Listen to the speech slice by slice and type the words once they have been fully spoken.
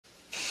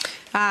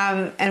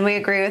And we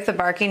agree with the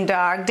barking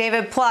dog.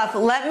 David Plouffe,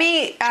 let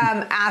me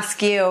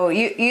ask you,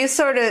 you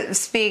sort of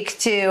speak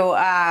to,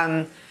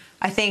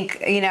 I think,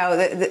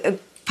 the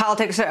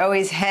politics are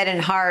always head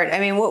and heart. I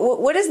mean,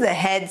 what does the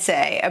head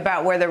say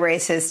about where the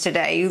race is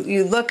today?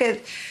 You look at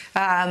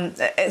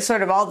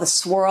sort of all the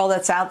swirl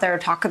that's out there,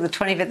 talk of the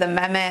 25th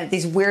Amendment,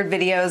 these weird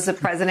videos the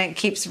president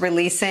keeps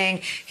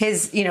releasing,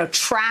 his,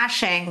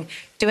 trashing,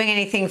 doing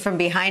anything from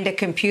behind a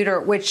computer,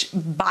 which,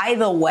 by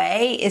the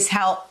way, is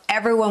how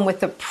everyone with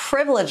the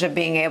privilege of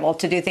being able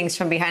to do things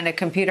from behind a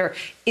computer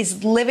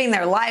is living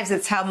their lives.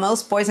 It's how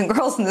most boys and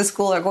girls in the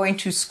school are going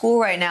to school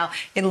right now,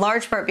 in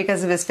large part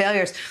because of his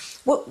failures.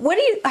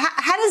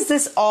 How does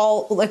this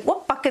all,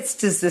 what buckets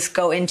does this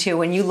go into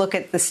when you look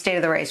at the state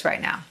of the race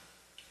right now?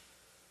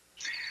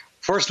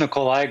 First,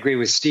 Nicolle, I agree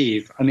with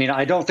Steve. I mean,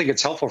 I don't think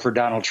it's helpful for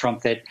Donald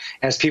Trump that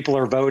as people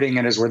are voting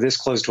and as we're this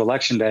close to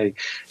Election Day,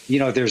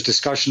 there's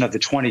discussion of the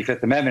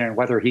 25th Amendment and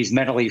whether he's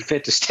mentally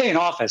fit to stay in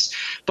office.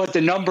 But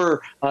the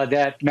number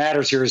that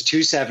matters here is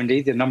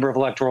 270, the number of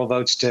electoral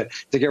votes to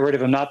get rid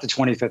of him, not the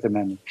 25th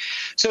Amendment.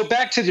 So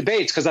back to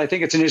debates, because I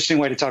think it's an interesting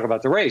way to talk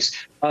about the race.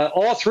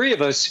 All three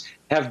of us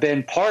have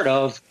been part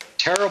of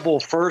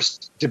terrible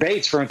first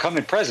debates for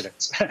incumbent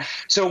presidents.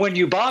 So when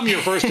you bomb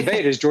your first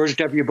debate, as George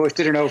W. Bush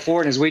did in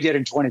 2004 and as we did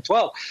in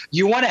 2012,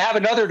 you want to have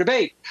another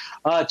debate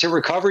to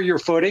recover your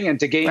footing and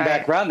to gain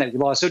back ground that you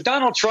lost. So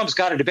Donald Trump's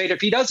got a debate.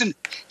 If he doesn't,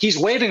 he's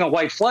waving a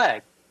white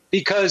flag,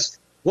 because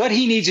what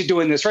he needs to do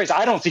in this race,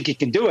 I don't think he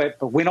can do it,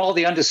 but win all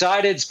the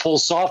undecideds, pull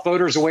soft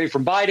voters away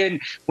from Biden,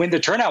 win the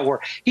turnout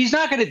war. He's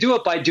not going to do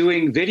it by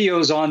doing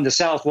videos on the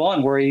South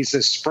Lawn where he's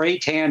a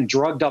spray-tan,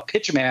 drugged-up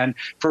pitchman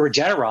for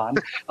Regeneron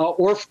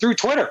or through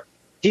Twitter.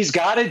 He's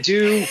got to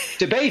do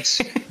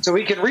debates so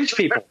he can reach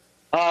people.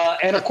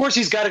 And, of course,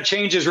 he's got to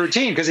change his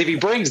routine, because if he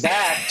brings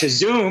that to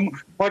Zoom,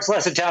 much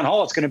less a town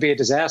hall, it's going to be a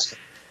disaster.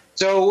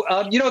 So,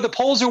 the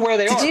polls are where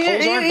they are. Polls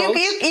aren't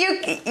votes.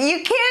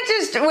 You can't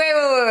just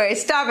wait.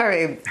 Stop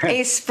everything.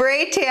 A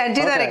spray tan.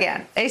 Do that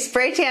again. A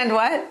spray tan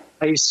what?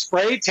 A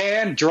spray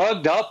tan,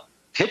 drugged up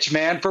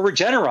pitchman for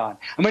Regeneron.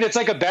 I mean, it's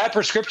like a bad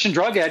prescription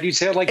drug ad. You'd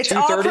say at like 2:30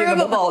 in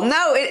the morning. It's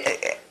all provable.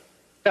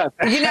 No,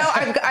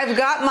 I've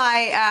got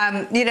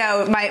my,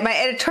 my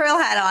editorial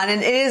hat on,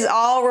 and it is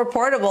all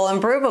reportable and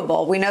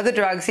provable. We know the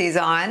drugs he's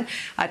on.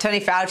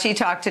 Tony Fauci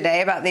talked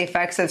today about the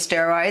effects of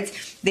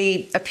steroids.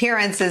 The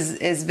appearance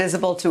is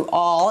visible to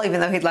all, even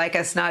though he'd like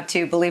us not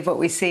to believe what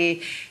we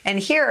see and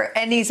hear.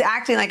 And he's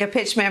acting like a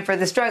pitchman for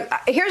this drug.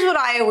 Here's what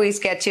I always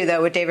get to,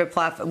 though, with David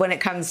Plouffe when it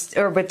comes,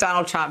 or with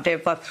Donald Trump,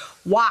 David Plouffe.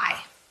 Why?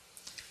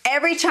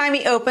 Every time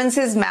he opens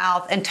his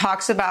mouth and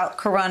talks about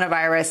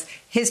coronavirus,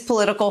 his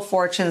political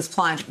fortunes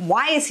plunge.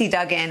 Why is he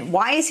dug in?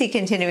 Why is he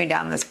continuing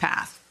down this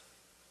path?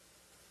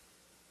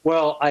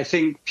 Well, I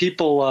think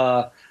people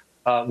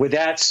with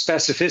that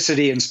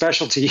specificity and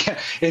specialty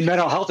in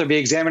mental health will be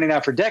examining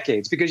that for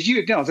decades, because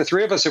the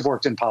three of us have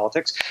worked in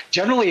politics.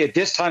 Generally, at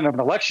this time of an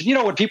election,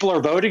 when people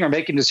are voting or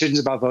making decisions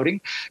about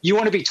voting, you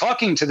want to be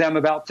talking to them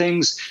about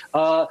things,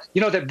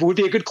 that would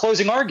be a good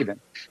closing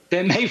argument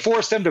that may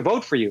force them to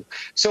vote for you.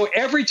 So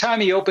every time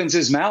he opens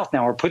his mouth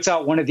now or puts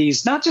out one of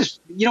these, not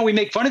just, we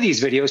make fun of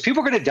these videos,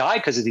 people are going to die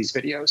because of these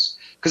videos,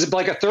 because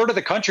like a third of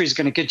the country is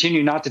going to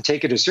continue not to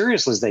take it as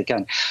seriously as they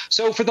can.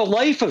 So for the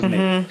life of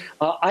me,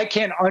 I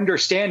can't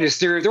understand his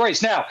theory of the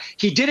race. Now,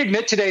 he did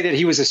admit today that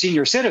he was a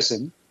senior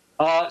citizen.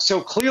 So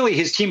clearly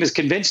his team has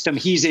convinced him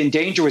he's in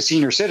danger with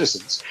senior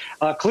citizens.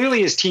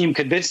 Clearly his team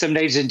convinced him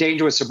that he's in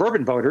danger with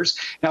suburban voters.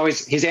 Now,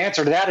 his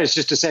answer to that is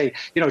just to say,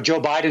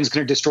 Joe Biden's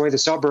going to destroy the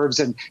suburbs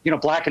and,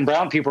 black and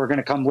brown people are going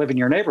to come live in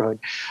your neighborhood,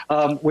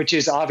 which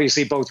is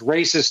obviously both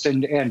racist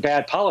and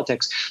bad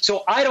politics.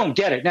 So I don't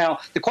get it. Now,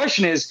 the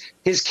question is,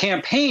 his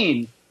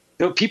campaign,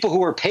 the people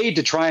who are paid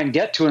to try and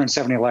get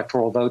 270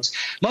 electoral votes,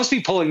 must be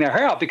pulling their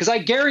hair out, because I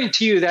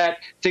guarantee you that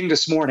thing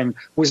this morning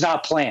was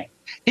not planned.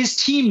 His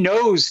team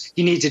knows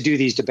he needs to do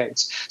these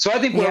debates. So I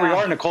think where we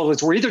are, Nicolle,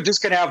 is we're either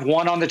just going to have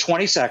one on the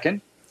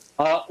 22nd,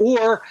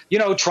 or,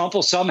 Trump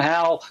will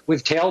somehow,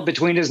 with tail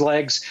between his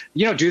legs,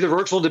 do the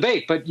virtual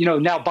debate. But,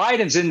 now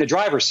Biden's in the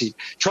driver's seat.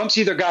 Trump's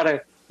either got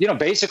to,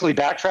 basically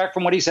backtrack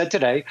from what he said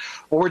today,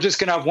 or we're just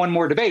going to have one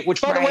more debate,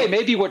 which, by the way,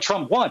 may be what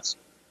Trump wants.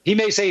 He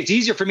may say it's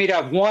easier for me to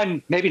have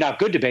one, maybe not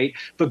good debate,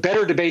 but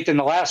better debate than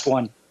the last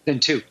one than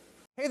two.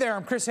 Hey there,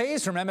 I'm Chris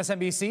Hayes from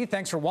MSNBC.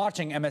 Thanks for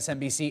watching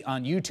MSNBC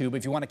on YouTube.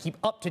 If you want to keep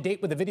up to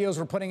date with the videos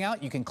we're putting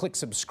out, you can click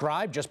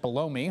subscribe just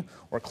below me,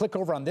 or click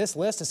over on this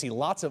list to see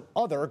lots of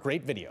other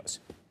great videos.